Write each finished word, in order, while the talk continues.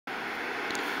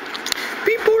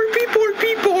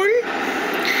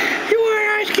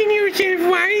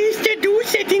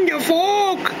doucette in the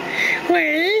fog?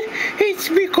 Well, it's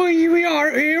because we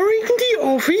are here in the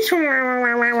office, and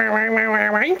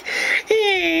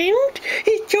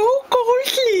it's so cold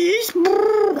this,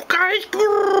 guys,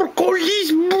 cold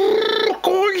this,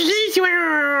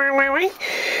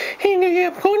 and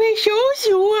I'm gonna show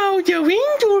you how the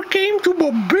winter came to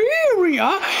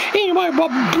Bavaria, and my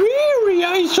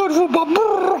Bavaria is sort of a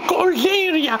cold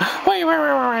area.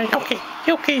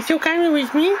 Okay, so come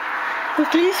with me.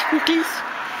 Please.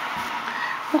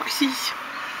 Look this.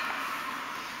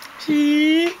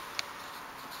 See?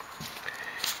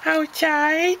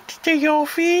 Outside the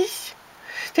office.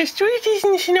 The street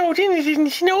isn't snowed in, it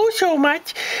didn't snow so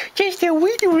much. Just a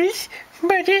little,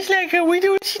 but there's like a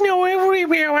little snow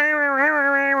everywhere.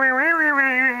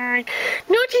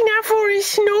 Not enough for a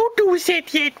snow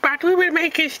doucette yet, but we will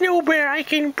make a snow bear. I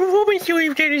can promise you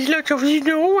if there is lots of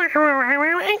snow.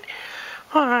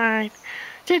 Alright.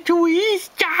 The tree is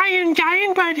giant,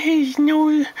 but has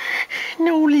no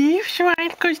leaves, right?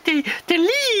 Because the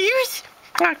leaves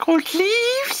are called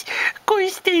leaves,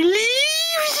 because the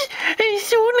leaves, as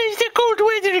soon as the cold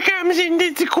weather comes in,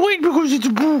 it's cold because it's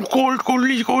cold, oh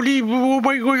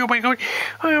my god.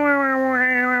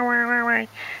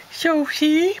 So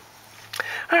see,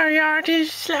 our yard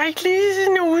is slightly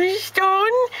snowy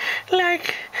stone,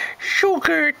 like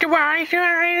sugar, right,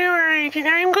 and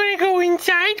I'm gonna go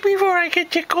inside before I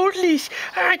get the cold list.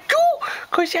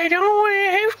 Cause I don't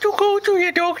wanna have to go to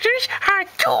the doctors.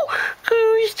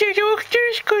 Cause the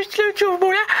doctors cost lots of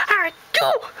money.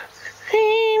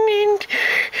 And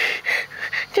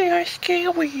they are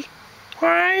scary,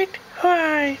 right?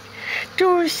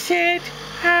 Doucette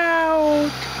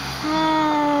out.